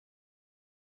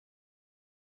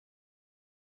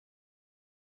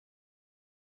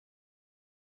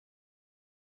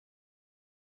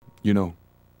You know,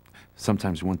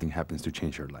 sometimes one thing happens to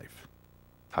change your life.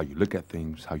 How you look at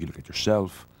things, how you look at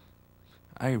yourself.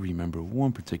 I remember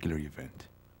one particular event.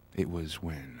 It was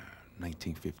when,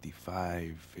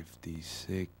 1955,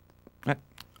 56,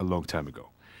 a long time ago.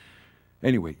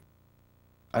 Anyway,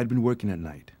 I'd been working at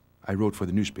night. I wrote for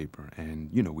the newspaper,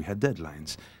 and, we had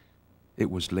deadlines. It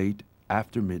was late,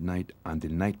 after midnight, on the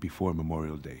night before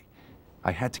Memorial Day.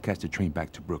 I had to catch the train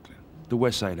back to Brooklyn, the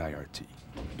West Side IRT.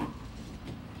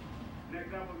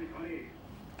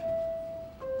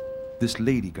 This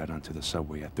lady got onto the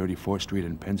subway at 34th Street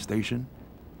and Penn Station.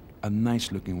 A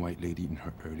nice-looking white lady in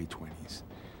her early 20s.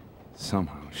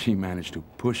 Somehow, she managed to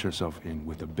push herself in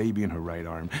with a baby in her right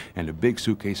arm and a big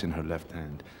suitcase in her left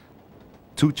hand.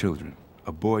 Two children,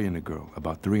 a boy and a girl,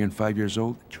 about 3 and 5 years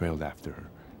old, trailed after her.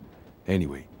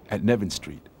 Anyway, at Nevin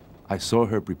Street, I saw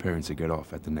her preparing to get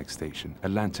off at the next station,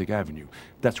 Atlantic Avenue.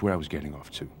 That's where I was getting off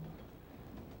to.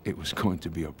 It was going to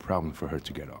be a problem for her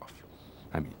to get off.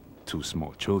 I mean, two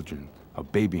small children, a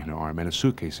baby in her arm, and a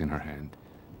suitcase in her hand.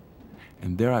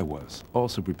 And there I was,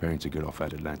 also preparing to get off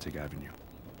at Atlantic Avenue.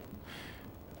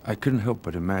 I couldn't help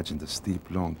but imagine the steep,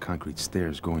 long concrete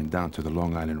stairs going down to the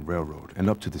Long Island Railroad and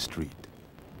up to the street.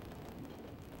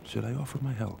 Should I offer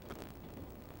my help?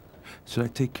 Should I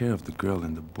take care of the girl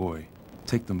and the boy,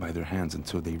 take them by their hands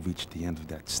until they reach the end of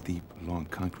that steep, long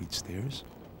concrete stairs?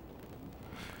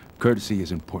 Courtesy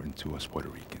is important to us Puerto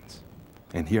Ricans.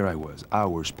 And here I was,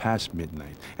 hours past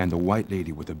midnight, and the white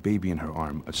lady with a baby in her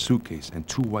arm, a suitcase, and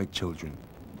two white children,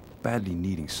 badly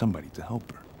needing somebody to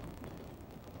help her.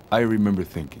 I remember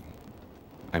thinking,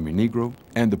 I'm a Negro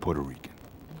and a Puerto Rican.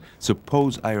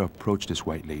 Suppose I approach this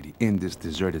white lady in this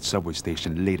deserted subway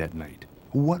station late at night.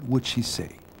 What would she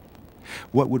say?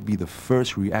 What would be the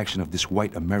first reaction of this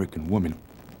white American woman?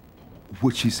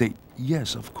 Would she say,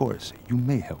 yes, of course, you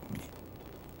may help me?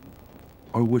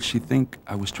 Or would she think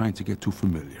I was trying to get too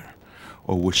familiar?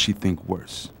 Or would she think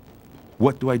worse?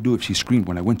 What do I do if she screamed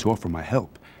when I went to offer my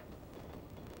help?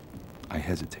 I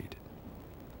hesitated.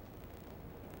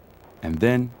 And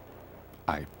then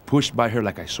I pushed by her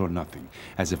like I saw nothing,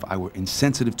 as if I were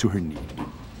insensitive to her need.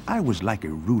 I was like a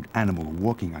rude animal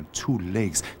walking on two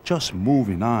legs, just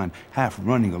moving on, half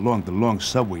running along the long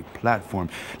subway platform,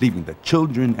 leaving the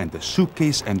children and the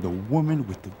suitcase and the woman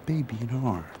with the baby in her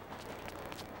arm.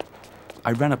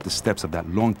 I ran up the steps of that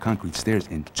long concrete stairs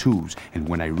in twos, and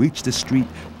when I reached the street,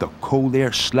 the cold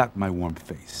air slapped my warm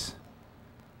face.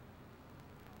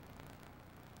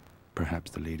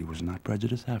 Perhaps the lady was not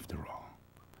prejudiced after all.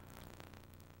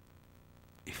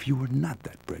 If you were not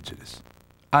that prejudiced,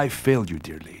 I failed you,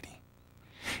 dear lady.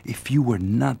 If you were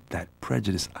not that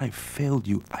prejudiced, I failed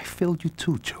you. I failed you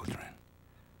too, children.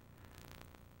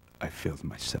 I failed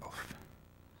myself.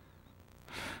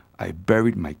 I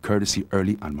buried my courtesy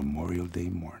early on Memorial Day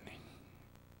morning.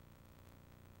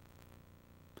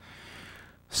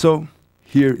 So,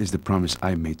 here is the promise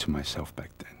I made to myself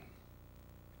back then.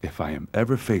 If I am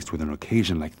ever faced with an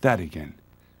occasion like that again,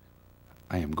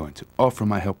 I am going to offer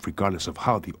my help regardless of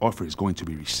how the offer is going to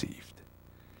be received.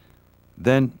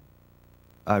 Then,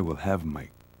 I will have my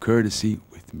courtesy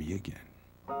with me again.